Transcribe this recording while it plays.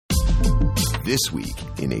This Week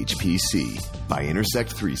in HPC by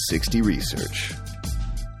Intersect 360 Research.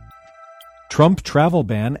 Trump travel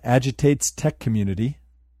ban agitates tech community.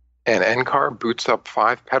 And NCAR boots up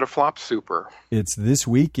 5 petaflop super. It's This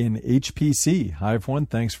Week in HPC. Hi, everyone.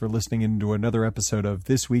 Thanks for listening into another episode of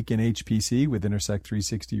This Week in HPC with Intersect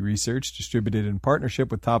 360 Research, distributed in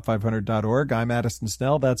partnership with Top500.org. I'm Addison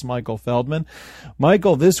Snell. That's Michael Feldman.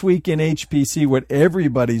 Michael, This Week in HPC, what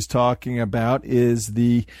everybody's talking about is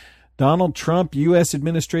the Donald Trump U.S.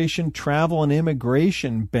 administration travel and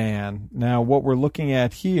immigration ban. Now, what we're looking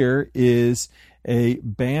at here is a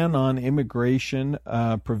ban on immigration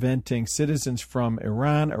preventing citizens from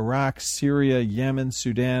Iran, Iraq, Syria, Yemen,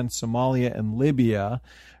 Sudan, Somalia, and Libya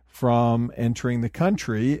from entering the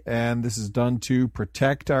country. And this is done to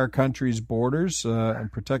protect our country's borders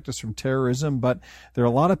and protect us from terrorism. But there are a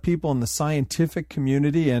lot of people in the scientific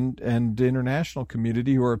community and international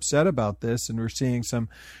community who are upset about this. And we're seeing some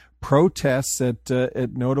protests at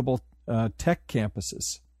notable tech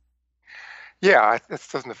campuses. Yeah, this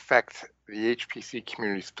doesn't affect the HPC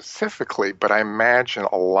community specifically, but I imagine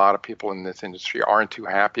a lot of people in this industry aren't too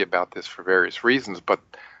happy about this for various reasons. But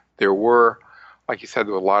there were, like you said,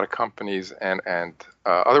 there were a lot of companies and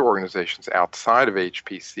other organizations outside of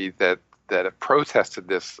HPC that have protested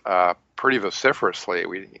this pretty vociferously.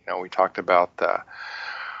 We talked about,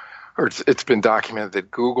 or it's been documented that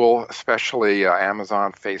Google, especially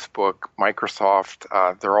Amazon, Facebook, Microsoft,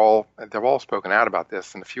 they've all spoken out about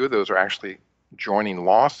this, and a few of those are actually joining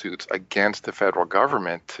lawsuits against the federal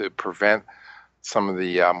government to prevent some of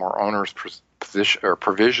the more onerous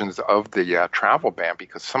provisions of the travel ban,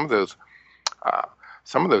 because some of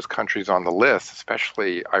those countries on the list,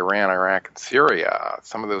 especially Iran, Iraq, and Syria,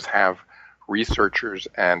 some of those have researchers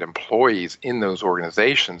and employees in those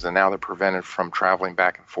organizations, and now they're prevented from traveling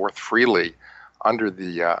back and forth freely under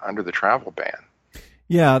the travel ban.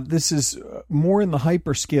 Yeah, this is more in the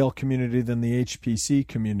hyperscale community than the HPC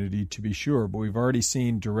community, to be sure. But we've already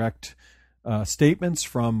seen direct statements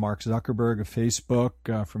from Mark Zuckerberg of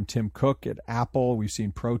Facebook, from Tim Cook at Apple. We've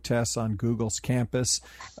seen protests on Google's campus.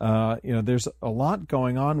 There's a lot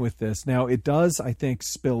going on with this. Now, it does, I think,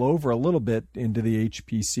 spill over a little bit into the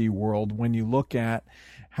HPC world when you look at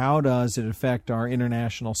how does it affect our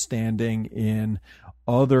international standing in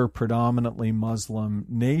other predominantly Muslim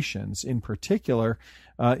nations. In particular,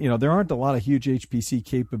 there aren't a lot of huge HPC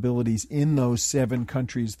capabilities in those 7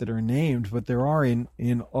 countries that are named, but there are in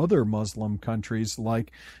other Muslim countries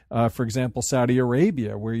like, for example, Saudi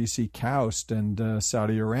Arabia, where you see KAUST and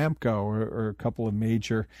Saudi Aramco are a couple of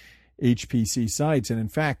major HPC sites. And in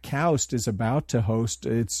fact, KAUST is about to host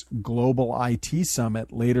its global IT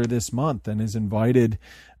summit later this month and has invited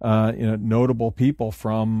notable people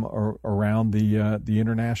from around the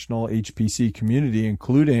international HPC community,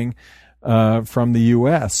 including from the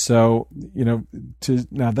U.S. So,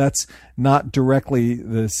 now that's not directly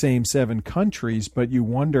the same 7 countries, but you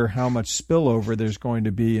wonder how much spillover there's going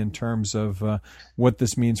to be in terms of what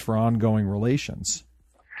this means for ongoing relations.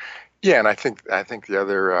 Yeah, and I think the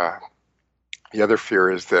other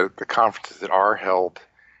fear is that the conferences that are held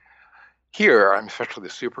here, especially the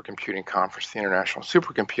supercomputing conference, the International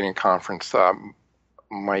Supercomputing Conference,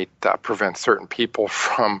 might prevent certain people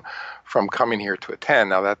from coming here to attend.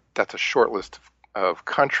 Now that's a short list of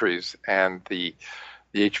countries, and the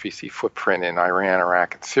HPC footprint in Iran,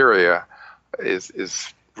 Iraq, and Syria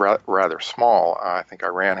is rather small. I think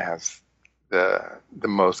Iran has the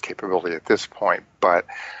most capability at this point, but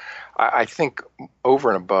I think over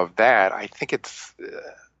and above that, I think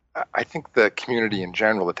the community in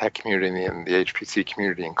general, the tech community and the HPC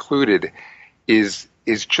community included, is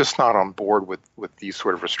just not on board with these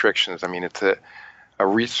sort of restrictions. I mean, it's a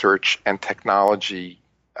research and technology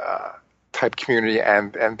type community,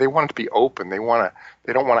 and they want it to be open. They don't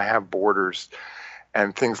want to have borders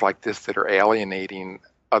and things like this that are alienating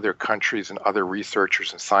other countries and other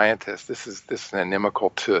researchers and scientists. This is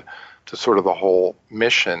inimical to sort of the whole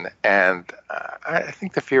mission. And I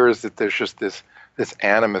think the fear is that there's just this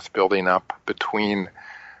animus building up between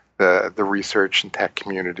the research and tech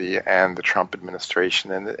community and the Trump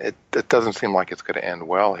administration, and it doesn't seem like it's going to end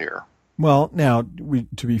well here. Well, now,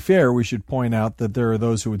 to be fair, we should point out that there are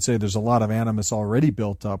those who would say there's a lot of animus already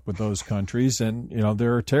built up with those countries, and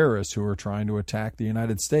there are terrorists who are trying to attack the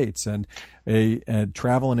United States, and a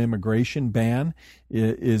travel and immigration ban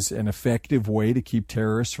is an effective way to keep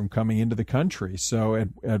terrorists from coming into the country. So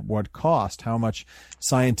at what cost? How much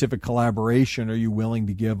scientific collaboration are you willing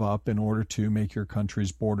to give up in order to make your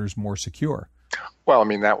country's borders more secure? Well, I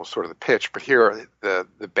mean, that was sort of the pitch. But here, the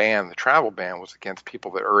travel ban was against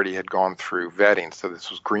people that already had gone through vetting. So this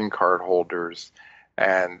was green card holders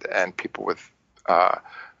and people with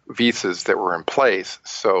visas that were in place.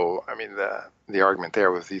 So, I mean, the argument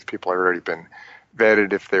there was these people had already been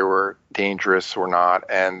vetted if they were dangerous or not,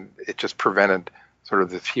 and it just prevented sort of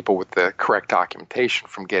the people with the correct documentation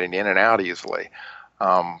from getting in and out easily.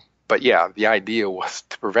 But yeah, the idea was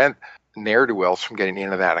to prevent ne'er-do-wells from getting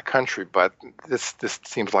in and out of country, but this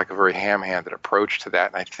seems like a very ham-handed approach to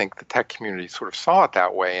that, and I think the tech community sort of saw it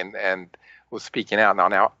that way and was speaking out.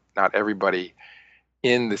 Now, not everybody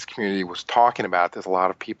in this community was talking about it. There's a lot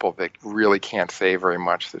of people that really can't say very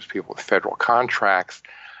much. There's people with federal contracts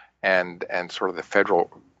and sort of the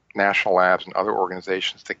federal national labs and other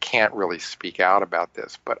organizations that can't really speak out about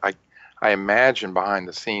this. But I imagine behind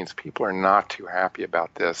the scenes, people are not too happy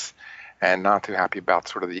about this and not too happy about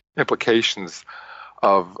sort of the implications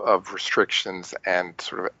of restrictions and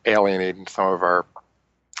sort of alienating some of our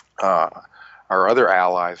other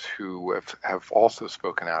allies who have also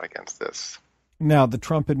spoken out against this. Now, the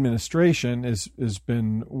Trump administration has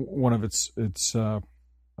been one of its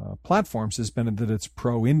platforms has been that it's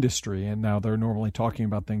pro-industry, and now they're normally talking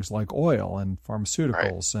about things like oil and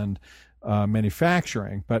pharmaceuticals and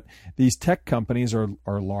manufacturing. But these tech companies are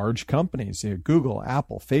large companies. Google,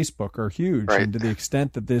 Apple, Facebook are huge, and to the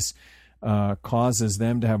extent that this causes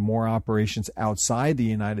them to have more operations outside the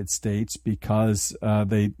United States because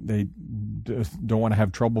they don't want to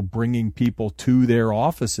have trouble bringing people to their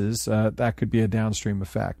offices, that could be a downstream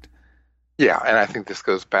effect. Yeah, and I think this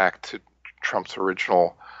goes back to Trump's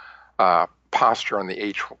original posture on the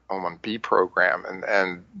H-1B program,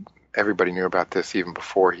 and everybody knew about this even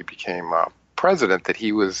before he became president, that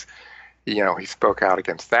he was, he spoke out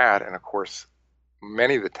against that, and of course,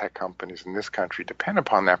 many of the tech companies in this country depend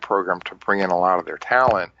upon that program to bring in a lot of their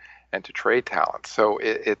talent and to trade talent. So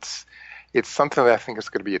it's something that I think is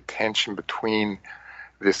going to be a tension between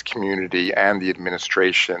this community and the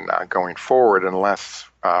administration going forward, unless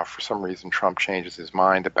for some reason Trump changes his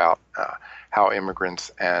mind about how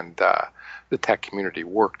immigrants and the tech community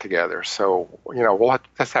work together. So, we'll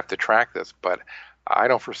just have to track this, but I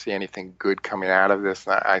don't foresee anything good coming out of this,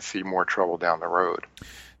 and I see more trouble down the road.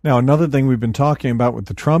 Now, another thing we've been talking about with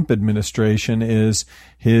the Trump administration is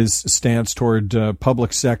his stance toward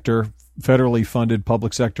public sector, federally funded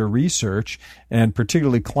public sector research, and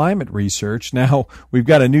particularly climate research. Now, we've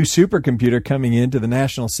got a new supercomputer coming into the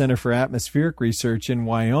National Center for Atmospheric Research in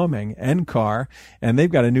Wyoming, NCAR, and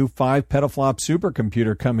they've got a new 5 petaflop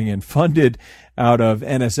supercomputer coming in, funded out of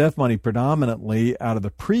NSF money, predominantly out of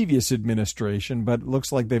the previous administration, but it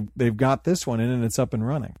looks like they've got this one in and it's up and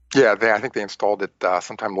running. Yeah, I think they installed it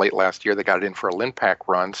sometime late last year. They got it in for a LINPACK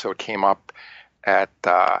run, so it came up at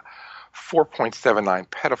 4.79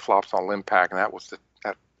 petaflops on LINPACK, and that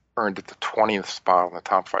earned it the 20th spot on the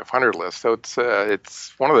top 500 list. So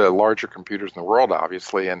it's one of the larger computers in the world,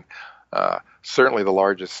 obviously, and certainly the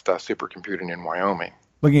largest supercomputing in Wyoming.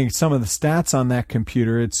 Looking at some of the stats on that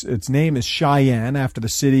computer, its name is Cheyenne, after the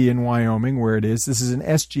city in Wyoming where it is. This is an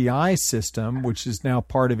SGI system, which is now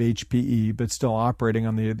part of HPE, but still operating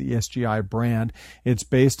on the SGI brand. It's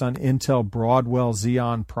based on Intel Broadwell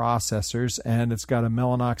Xeon processors, and it's got a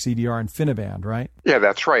Mellanox EDR InfiniBand, right? Yeah,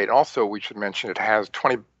 that's right. Also, we should mention it has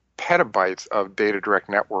 20 petabytes of Data Direct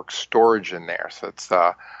Network storage in there. So it's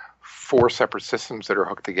 4 separate systems that are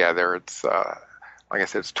hooked together. It's like I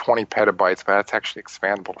said, it's 20 petabytes, but that's actually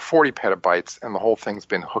expandable to 40 petabytes, and the whole thing's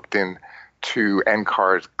been hooked in to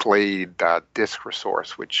NCAR's Glade disk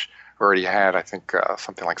resource, which already had, I think,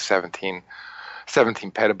 something like 17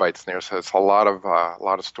 petabytes in there. So it's a lot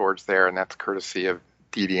of storage there, and that's courtesy of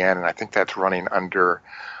DDN, and I think that's running under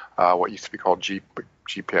what used to be called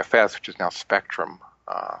GPFS, which is now Spectrum.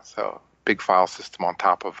 So big file system on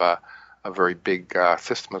top of a very big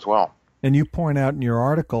system as well. And you point out in your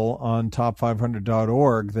article on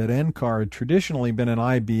top500.org that NCAR had traditionally been an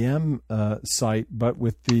IBM site, but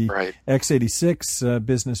with the x86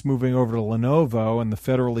 business moving over to Lenovo and the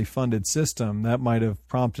federally funded system, that might have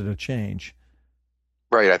prompted a change.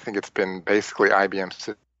 Right. I think it's been basically IBM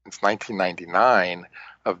since 1999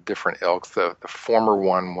 of different ilks. The former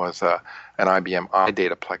one was an IBM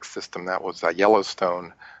iDataplex system. That was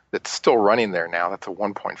Yellowstone. That's still running there now. That's a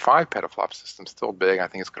 1.5 petaflop system, still big. I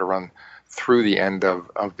think it's going to run through the end of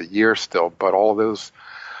the year still, but all of those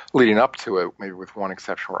leading up to it, maybe with one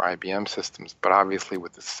exception, were IBM systems. But obviously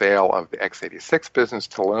with the sale of the x86 business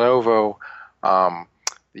to Lenovo,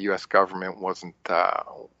 the U.S. government wasn't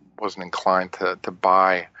inclined to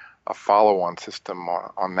buy a follow-on system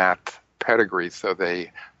on that pedigree, so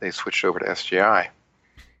they switched over to SGI.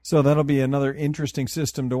 So that'll be another interesting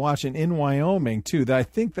system to watch. And in Wyoming, too, I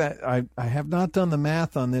think that I have not done the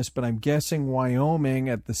math on this, but I'm guessing Wyoming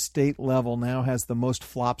at the state level now has the most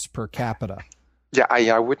flops per capita. Yeah,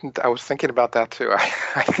 I wouldn't. I was thinking about that too.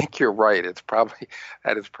 I think you're right.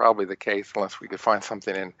 That is probably the case, unless we could find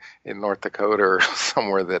something in North Dakota or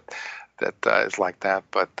somewhere that is like that.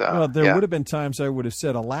 But well, there yeah. would have been times I would have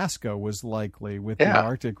said Alaska was likely with the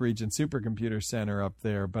Arctic Region Supercomputer Center up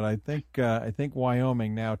there. But I think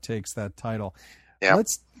Wyoming now takes that title. Yeah.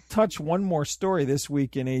 Let's touch one more story this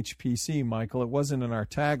week in HPC, Michael. It wasn't in our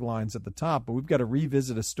taglines at the top, but we've got to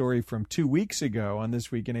revisit a story from 2 weeks ago on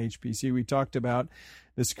This Week in HPC. We talked about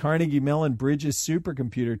this Carnegie Mellon Bridges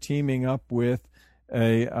supercomputer teaming up with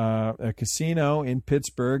a casino in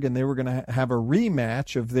Pittsburgh, and they were going to have a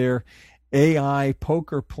rematch of their AI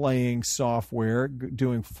poker playing software,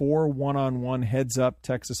 doing 4 one-on-one heads-up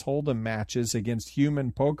Texas Hold'em matches against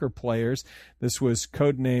human poker players. This was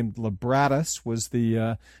codenamed Libratus, was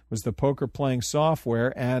the poker playing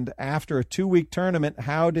software. And after a 2-week tournament,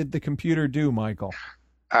 how did the computer do, Michael?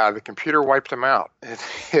 The computer wiped them out.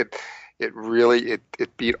 It really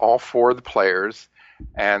beat all 4 of the players,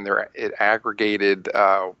 and it aggregated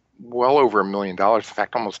well over $1 million. In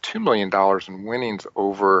fact, almost $2 million in winnings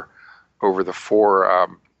over the 4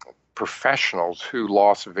 professionals who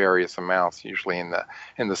lost various amounts, usually in the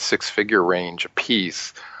 6-figure range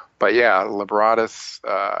apiece. But yeah, Libratus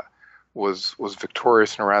was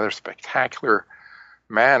victorious in a rather spectacular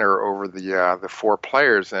manner over the 4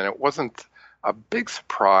 players, and it wasn't a big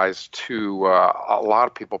surprise to a lot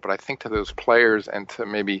of people, but I think to those players and to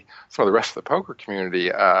maybe some of the rest of the poker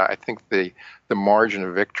community, I think the margin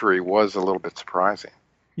of victory was a little bit surprising.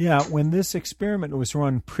 Yeah, when this experiment was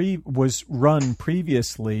run previously,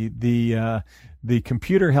 the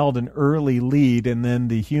computer held an early lead, and then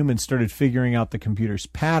the humans started figuring out the computer's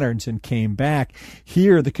patterns and came back.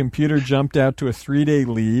 Here, the computer jumped out to a 3-day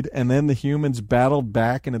lead, and then the humans battled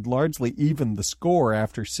back and had largely evened the score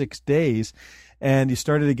after 6 days. And you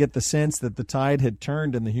started to get the sense that the tide had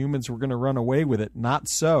turned and the humans were going to run away with it. Not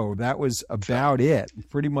so. That was about it.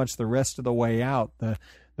 Pretty much the rest of the way out, the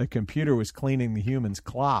computer was cleaning the humans'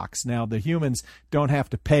 clocks. Now, the humans don't have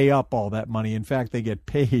to pay up all that money. In fact, they get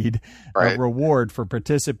paid a reward for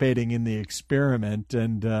participating in the experiment.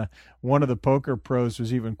 And one of the poker pros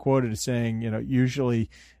was even quoted as saying, usually,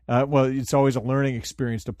 it's always a learning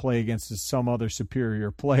experience to play against some other superior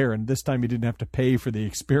player. And this time you didn't have to pay for the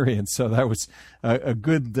experience. So that was a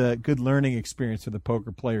good learning experience for the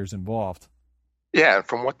poker players involved. Yeah, and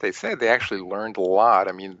from what they said, they actually learned a lot.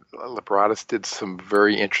 I mean, Libratus did some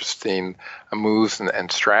very interesting moves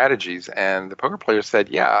and strategies, and the poker players said,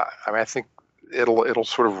 "Yeah, I think it'll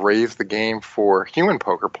sort of raise the game for human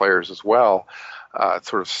poker players as well."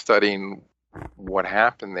 Sort of studying what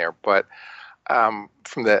happened there, but from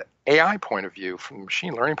the AI point of view, from the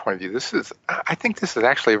machine learning point of view, I think this is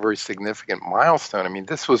actually a very significant milestone. I mean,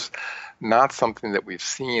 this was not something that we've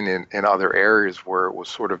seen in other areas where it was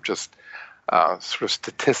sort of just sort of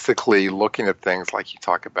statistically looking at things like you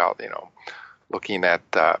talk about, looking at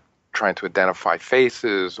trying to identify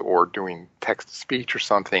faces or doing text-to-speech or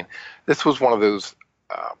something. This was one of those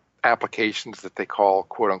applications that they call,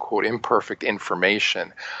 quote-unquote, imperfect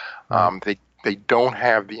information. They don't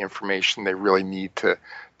have the information they really need to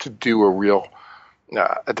do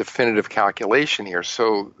a definitive calculation here.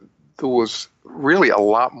 So there was really a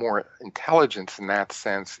lot more intelligence in that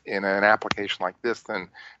sense in an application like this than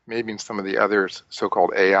maybe in some of the other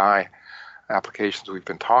so-called AI applications we've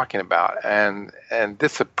been talking about. And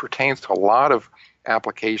this pertains to a lot of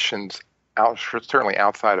applications, certainly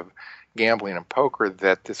outside of gambling and poker,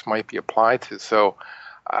 that this might be applied to. So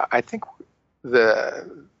I think the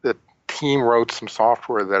team wrote some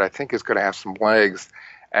software that I think is going to have some legs,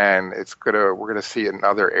 and we're going to see it in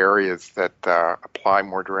other areas that apply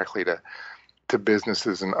more directly to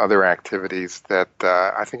businesses and other activities that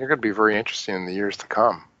I think are going to be very interesting in the years to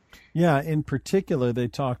come. Yeah, in particular, they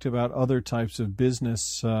talked about other types of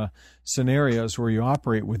business scenarios where you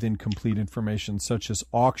operate with incomplete information, such as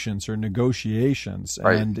auctions or negotiations.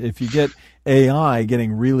 Right. And if you get AI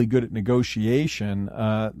getting really good at negotiation,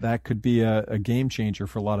 that could be a game changer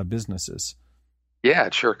for a lot of businesses. Yeah,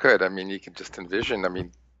 it sure could. I mean, you can just envision,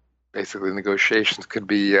 basically negotiations could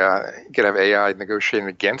be, you could have AI negotiating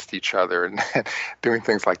against each other and doing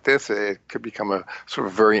things like this. It could become a sort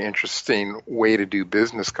of very interesting way to do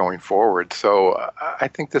business going forward. So I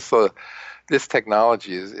think this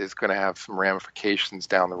technology is going to have some ramifications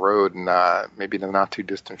down the road and maybe in the not too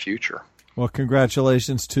distant future. Well,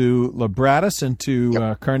 congratulations to Libratus and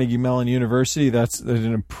to Carnegie Mellon University. That's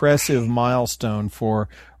an impressive milestone for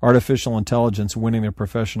artificial intelligence winning their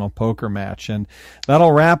professional poker match. And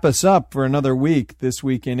that'll wrap us up for another week, This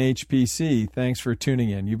Week in HPC. Thanks for tuning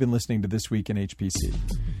in. You've been listening to This Week in HPC.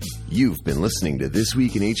 You've been listening to This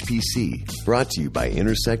Week in HPC, brought to you by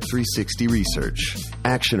Intersect 360 Research,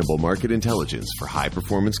 actionable market intelligence for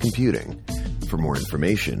high-performance computing. For more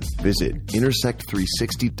information, visit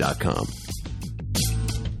intersect360.com.